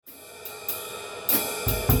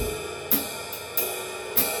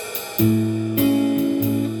Happy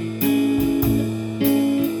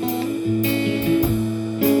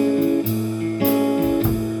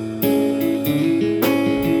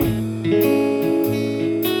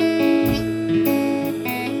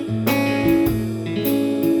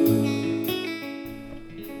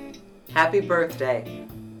birthday,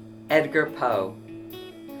 Edgar Poe.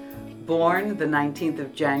 Born the 19th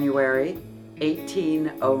of January,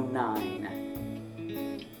 1809.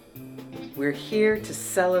 We're here to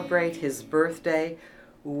celebrate his birthday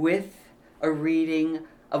with a reading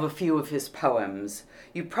of a few of his poems.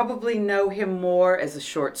 You probably know him more as a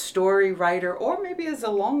short story writer or maybe as a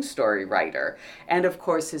long story writer, and of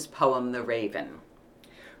course his poem, The Raven.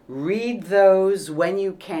 Read those when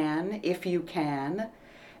you can, if you can.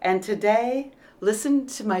 And today, listen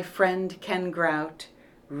to my friend Ken Grout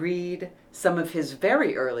read some of his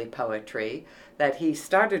very early poetry that he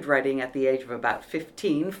started writing at the age of about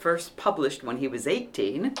 15, first published when he was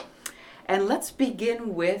 18. And let's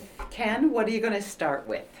begin with, Ken, what are you going to start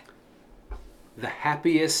with? The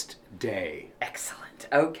Happiest Day. Excellent.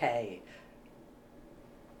 Okay.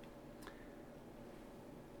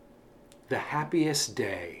 The happiest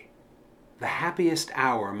day. The happiest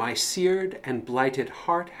hour my seared and blighted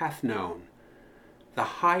heart hath known, the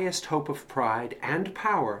highest hope of pride and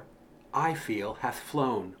power I feel hath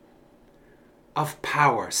flown. Of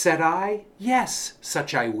power, said I, yes,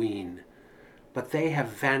 such I ween, but they have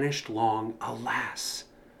vanished long, alas.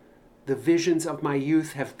 The visions of my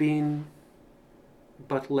youth have been,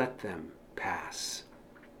 but let them pass.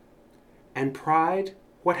 And pride,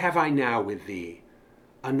 what have I now with thee?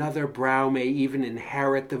 Another brow may even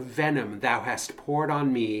inherit the venom thou hast poured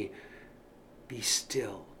on me. Be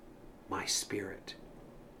still, my spirit.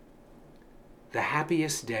 The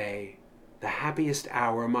happiest day, the happiest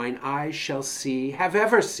hour mine eyes shall see, have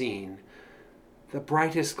ever seen, the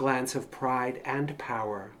brightest glance of pride and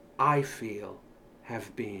power I feel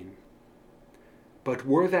have been. But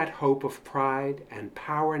were that hope of pride and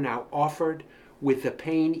power now offered with the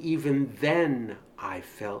pain even then I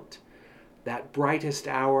felt, that brightest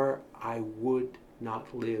hour I would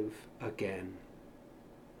not live again.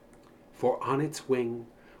 For on its wing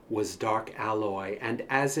was dark alloy, and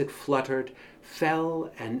as it fluttered,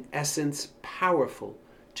 fell an essence powerful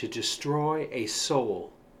to destroy a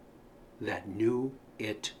soul that knew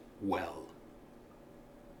it well.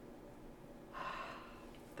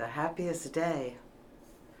 The happiest day.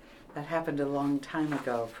 That happened a long time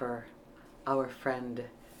ago for our friend,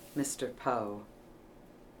 Mr. Poe.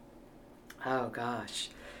 Oh gosh,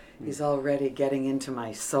 he's already getting into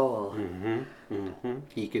my soul.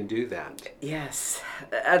 He can do that. Yes.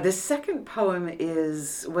 The second poem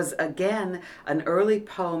was again an early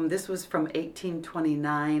poem. This was from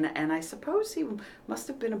 1829, and I suppose he must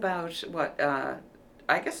have been about,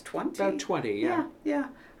 I guess 20? About 20, yeah. Yeah,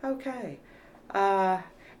 okay.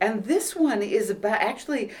 And this one is about,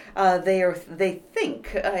 actually, they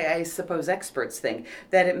think, I suppose experts think,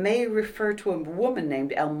 that it may refer to a woman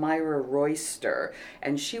named Elmira Royster,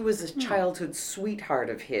 and she was a childhood sweetheart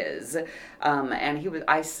of his, and he was,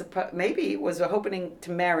 I suppose, maybe was hoping to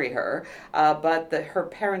marry her, but her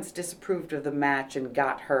parents disapproved of the match and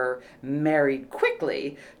got her married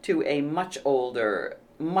quickly to a much older,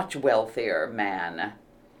 much wealthier man.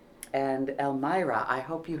 And Elmira, I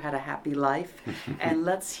hope you had a happy life. And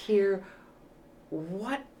let's hear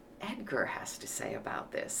what Edgar has to say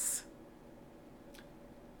about this.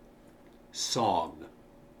 Song.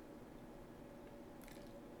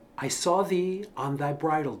 I saw thee on thy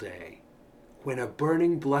bridal day, when a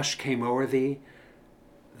burning blush came o'er thee,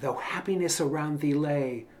 though happiness around thee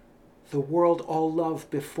lay, the world all love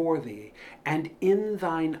before thee, and in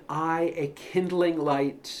thine eye a kindling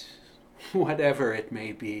light, whatever it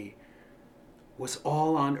may be, was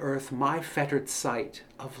all on earth my fettered sight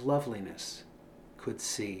of loveliness could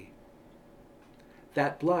see.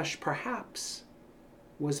 That blush, perhaps,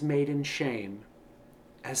 was made in shame,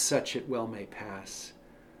 as such it well may pass,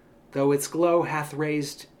 though its glow hath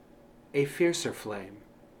raised a fiercer flame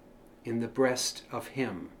in the breast of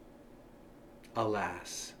him,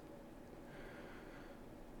 alas,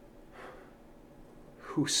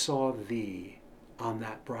 who saw thee on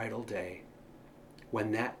that bridal day,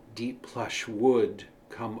 when that deep blush would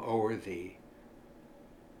come o'er thee,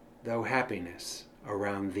 though happiness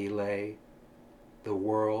around thee lay, the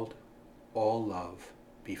world all love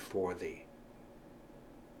before thee.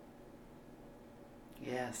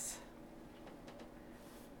 Yes.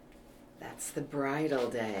 That's the bridal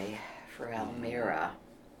day for Elmira.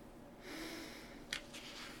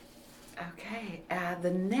 Okay,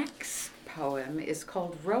 the next poem is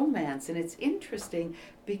called Romance, and it's interesting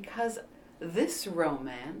because this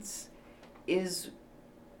romance is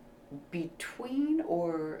between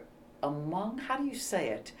or among, how do you say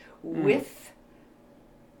it? With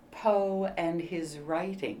Poe and his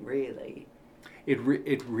writing, really. It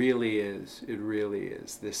really is. It really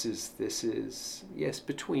is. This is yes,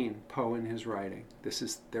 between Poe and his writing. This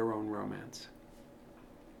is their own romance.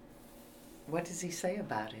 What does he say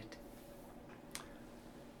about it?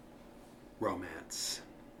 Romance.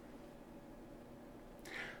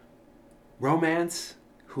 Romance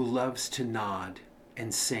who loves to nod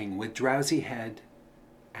and sing with drowsy head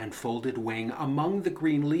and folded wing among the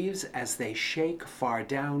green leaves as they shake far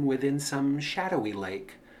down within some shadowy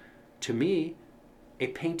lake. To me, a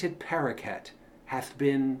painted paroquet hath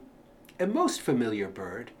been a most familiar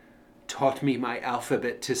bird, taught me my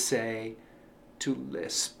alphabet to say, to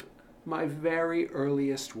lisp my very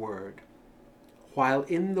earliest word. While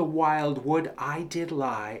in the wild wood I did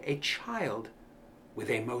lie, a child with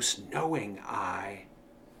a most knowing eye.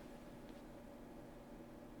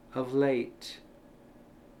 Of late,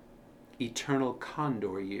 eternal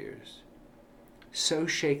condor years so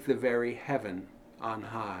shake the very heaven on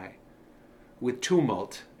high, with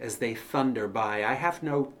tumult as they thunder by. I have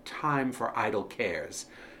no time for idle cares,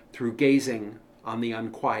 through gazing on the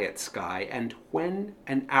unquiet sky, and when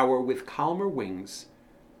an hour with calmer wings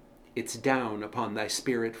its down upon thy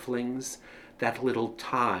spirit flings, that little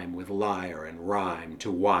time with lyre and rhyme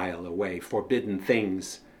to while away forbidden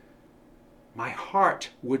things, my heart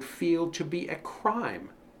would feel to be a crime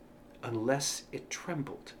unless it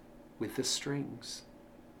trembled with the strings.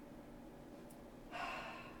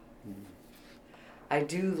 I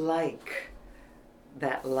do like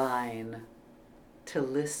that line, to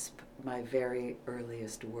lisp my very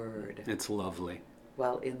earliest word. It's lovely.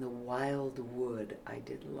 While in the wild wood I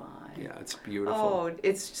did lie. Yeah, it's beautiful. Oh,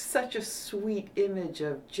 it's such a sweet image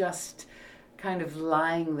of just kind of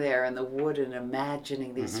lying there in the wood and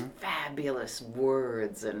imagining these fabulous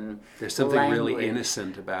words and there's something language. Really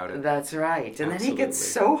innocent about it. That's right. And Absolutely. then he gets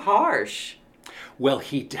so harsh. Well,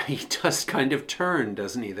 he does kind of turn,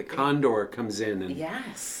 doesn't he? The condor comes in and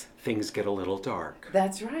yes, things get a little dark.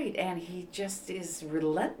 That's right. And he just is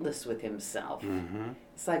relentless with himself.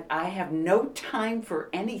 It's like, I have no time for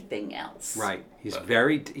anything else. Right.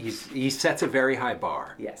 He sets a very high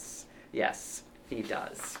bar. Yes, he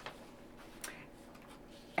does.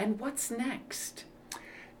 And what's next?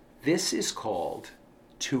 This is called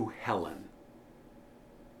To Helen.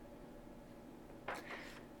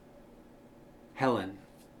 Helen,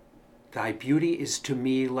 thy beauty is to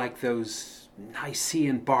me like those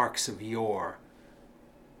Nicean barks of yore,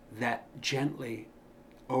 that gently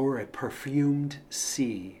o'er a perfumed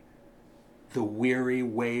sea the weary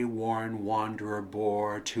way-worn wanderer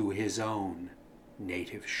bore to his own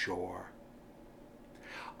native shore.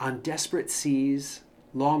 On desperate seas,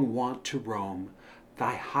 long wont to roam,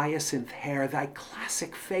 thy hyacinth hair, thy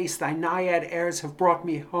classic face, thy naiad airs have brought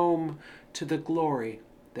me home to the glory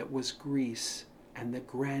that was Greece and the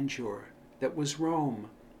grandeur that was Rome.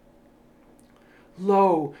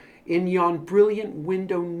 Lo, in yon brilliant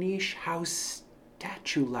window niche, how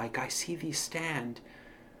statue-like I see thee stand,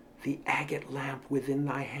 the agate lamp within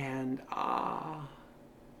thy hand. Ah,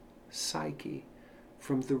 Psyche,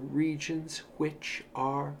 from the regions which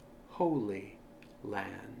are holy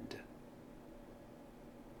land.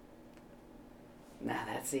 Now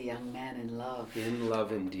that's a young man in love. In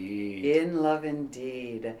love indeed. In love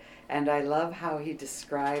indeed. And I love how he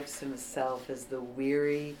describes himself as the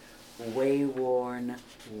weary, way-worn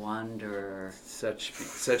wanderer.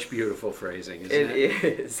 Such beautiful phrasing, isn't it? It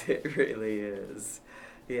is. It really is.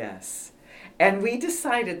 Yes. And we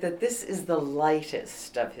decided that this is the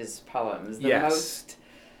lightest of his poems. The most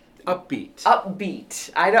upbeat.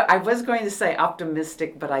 I was going to say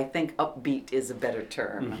optimistic, but I think upbeat is a better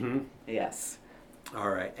term. Yes. All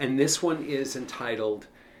right. And this one is entitled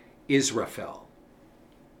Israfel.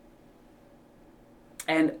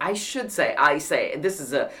 And I say, this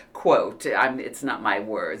is a quote, it's not my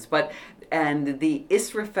words, and the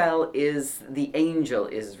Israfel is the angel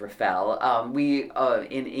Israfel. We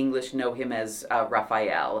in English know him as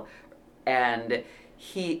Raphael, and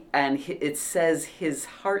it says his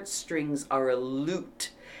heartstrings are a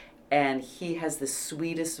lute, and he has the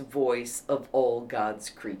sweetest voice of all God's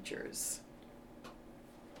creatures.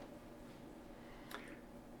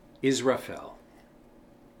 Israfel.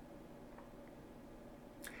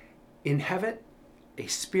 In heaven a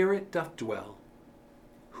spirit doth dwell,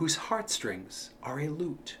 whose heartstrings are a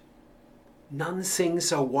lute. None sing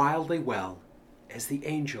so wildly well as the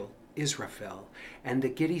angel Israfel, and the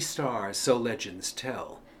giddy stars, so legends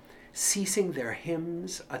tell, ceasing their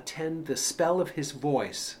hymns, attend the spell of his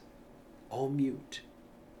voice, all mute.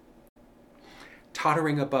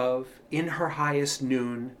 Tottering above, in her highest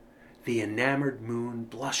noon, The enamored moon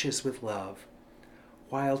blushes with love,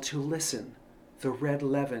 while to listen the red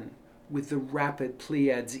levin with the rapid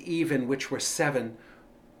Pleiads even, which were 7,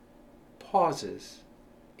 pauses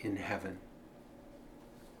in heaven.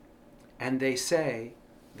 And they say,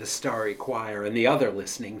 the starry choir and the other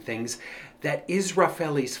listening things, that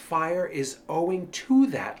Israfeli's fire is owing to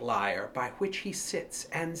that lyre by which he sits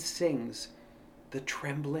and sings the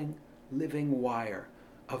trembling living wire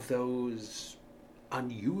of those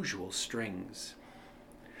unusual strings.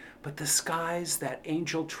 But the skies that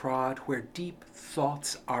angel trod, where deep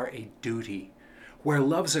thoughts are a duty, where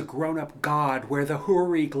love's a grown-up god, where the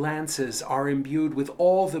houri glances are imbued with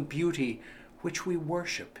all the beauty which we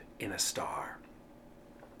worship in a star.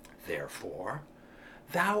 Therefore,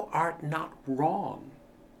 thou art not wrong,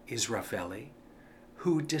 Israfeli,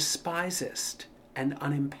 who despisest an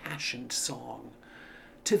unimpassioned song.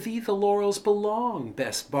 To thee the laurels belong,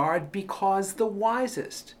 best bard, because the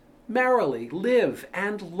wisest merrily live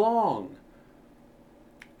and long.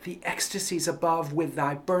 The ecstasies above with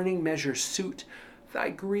thy burning measure suit,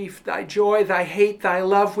 thy grief, thy joy, thy hate, thy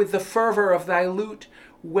love with the fervor of thy lute.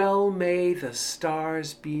 Well may the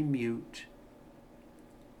stars be mute.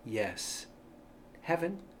 Yes,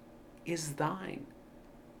 heaven is thine,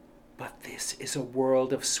 but this is a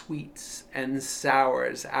world of sweets and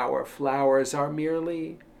sours. Our flowers are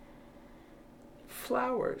merely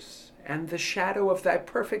flowers, and the shadow of thy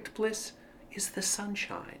perfect bliss is the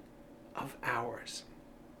sunshine of ours.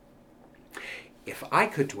 If I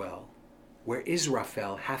could dwell where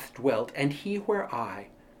Israfel hath dwelt, and he where I,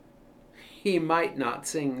 he might not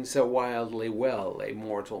sing so wildly well a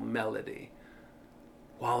mortal melody,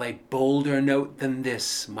 while a bolder note than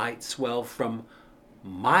this might swell from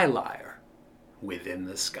my lyre within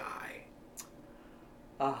the sky.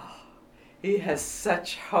 Ah, he has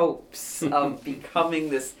such hopes of becoming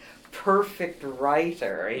this perfect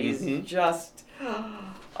writer. He's just,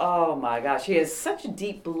 oh my gosh, he has such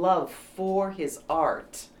deep love for his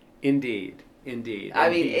art. Indeed. I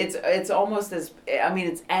mean, it's almost as,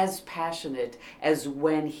 it's as passionate as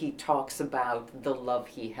when he talks about the love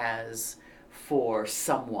he has for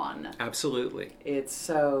someone. Absolutely. It's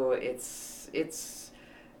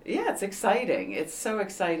exciting. It's so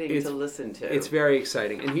exciting to listen to. It's very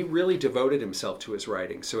exciting, and he really devoted himself to his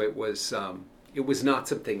writing. So it was not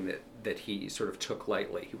something that he sort of took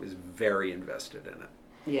lightly. He was very invested in it.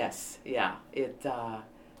 Yes, yeah, I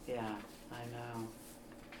know.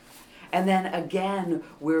 And then again,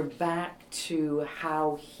 we're back to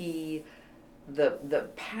how the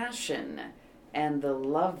passion and the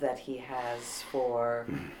love that he has for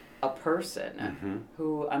a person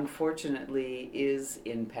who unfortunately is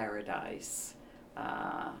in paradise.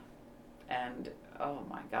 And oh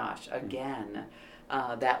my gosh, again,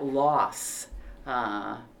 that loss,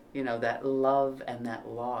 that love and that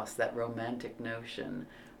loss, that romantic notion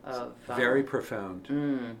of... very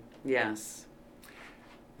profound. Yes.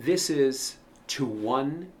 This is To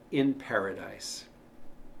One in Paradise.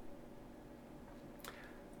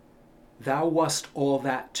 Thou wast all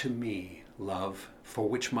that to me, love, for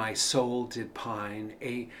which my soul did pine,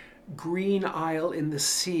 a green isle in the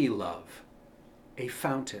sea, love, a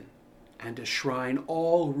fountain and a shrine,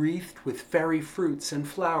 all wreathed with fairy fruits and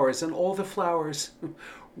flowers, and all the flowers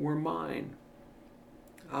were mine.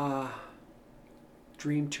 Ah,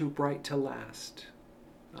 dream too bright to last.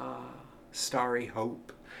 Ah, starry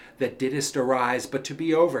hope, that didst arise, but to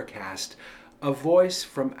be overcast. A voice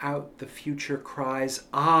from out the future cries,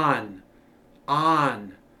 on,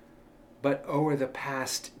 on. But o'er the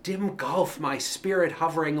past, dim gulf, my spirit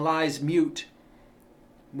hovering lies mute,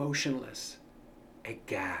 motionless,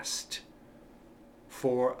 aghast.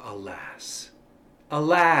 For alas,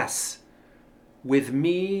 alas, with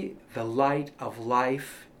me the light of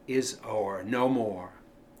life is o'er. No more,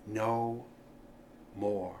 no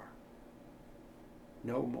more,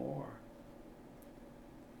 no more.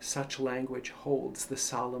 Such language holds the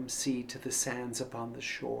solemn sea to the sands upon the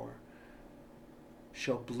shore.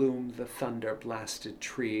 Shall bloom the thunder-blasted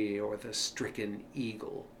tree, or the stricken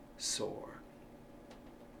eagle soar.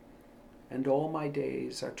 And all my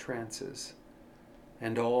days are trances,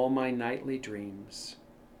 and all my nightly dreams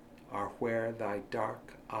are where thy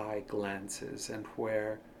dark eye glances, and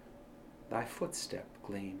where thy footstep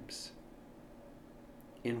gleams.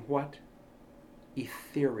 In what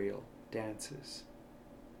ethereal dances,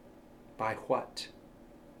 by what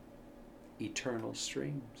eternal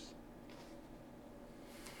streams.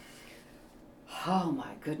 Oh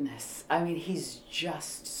my goodness. I mean, he's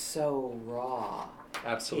just so raw.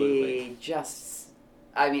 Absolutely.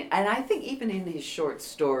 And I think even in his short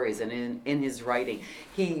stories and in his writing,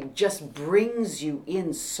 he just brings you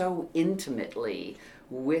in so intimately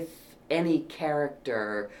with any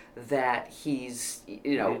character that he's,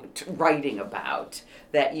 writing about,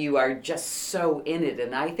 that you are just so in it.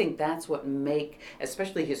 And I think that's what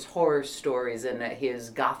especially his horror stories and his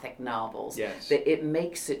Gothic novels, Yes. that it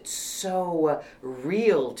makes it so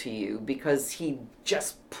real to you, because he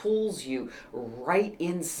just pulls you right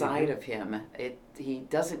inside of him. He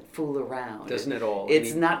doesn't fool around. Doesn't at all.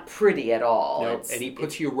 It's not pretty at all. No, and he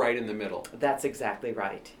puts you right in the middle. That's exactly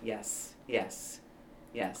right. Yes, yes,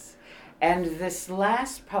 yes. And this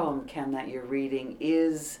last poem, Ken, that you're reading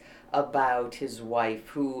is about his wife,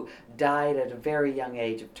 who died at a very young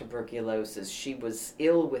age of tuberculosis. She was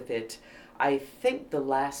ill with it, I think, the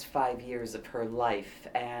last 5 years of her life,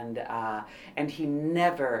 and he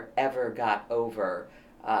never ever got over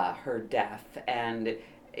her death, and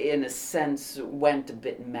in a sense went a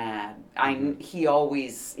bit mad. He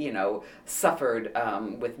always, suffered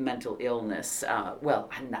with mental illness. Well,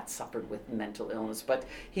 not suffered with mental illness, but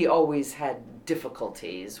he always had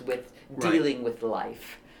difficulties with dealing with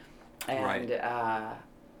life. And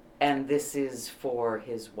and this is for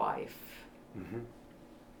his wife. Mm-hmm.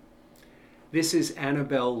 This is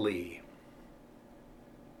Annabel Lee.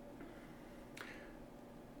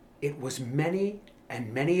 It was many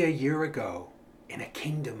and many a year ago, in a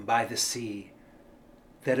kingdom by the sea,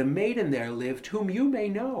 that a maiden there lived whom you may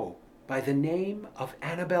know by the name of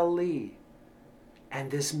Annabel Lee.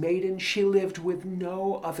 And this maiden, she lived with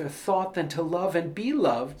no other thought than to love and be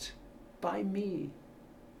loved by me.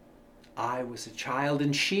 I was a child,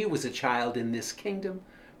 and she was a child in this kingdom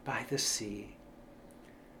by the sea.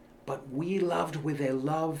 But we loved with a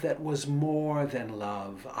love that was more than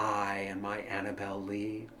love, I and my Annabel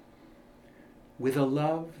Lee, with a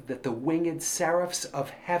love that the winged seraphs of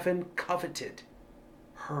heaven coveted,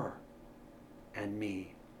 her and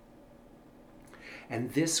me.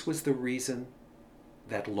 And this was the reason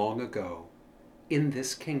that long ago, in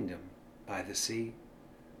this kingdom by the sea,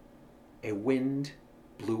 a wind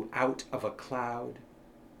blew out of a cloud,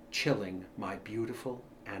 chilling my beautiful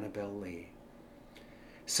Annabel Lee,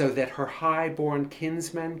 so that her high-born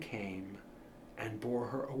kinsmen came and bore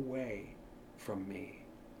her away from me,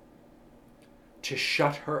 to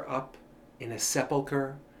shut her up in a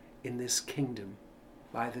sepulchre in this kingdom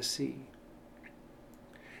by the sea.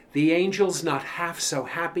 The angels, not half so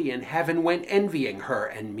happy in heaven, went envying her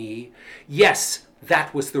and me. Yes,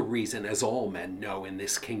 that was the reason, as all men know in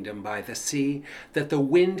this kingdom by the sea, that the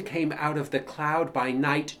wind came out of the cloud by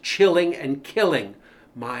night, chilling and killing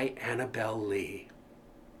my Annabel Lee.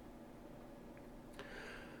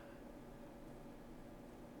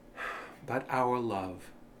 But our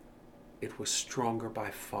love, it was stronger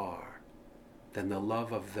by far than the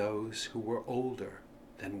love of those who were older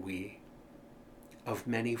than we, of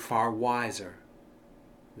many far wiser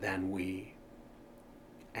than we.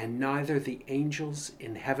 And neither the angels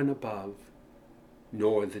in heaven above,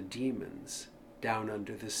 nor the demons down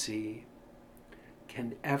under the sea,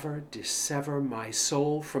 can ever dissever my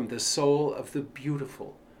soul from the soul of the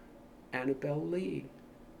beautiful Annabel Lee.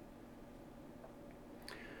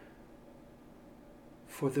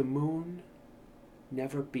 For the moon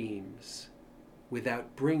never beams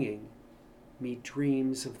without bringing me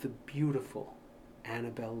dreams of the beautiful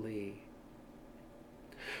Annabel Lee.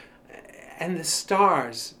 And the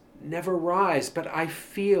stars never rise, but I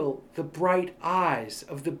feel the bright eyes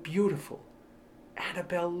of the beautiful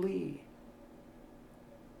Annabel Lee.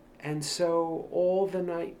 And so all the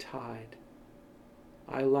night tide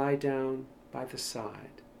I lie down by the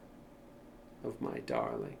side of my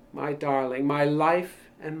darling, my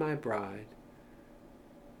life and my bride,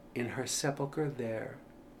 in her sepulchre there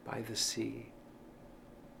by the sea,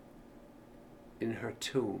 in her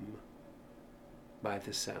tomb by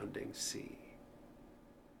the sounding sea.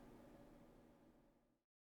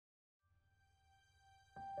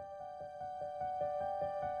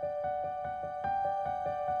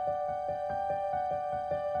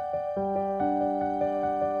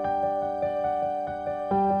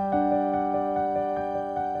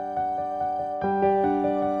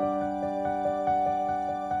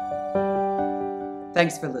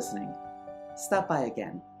 Thanks for listening. Stop by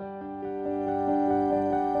again.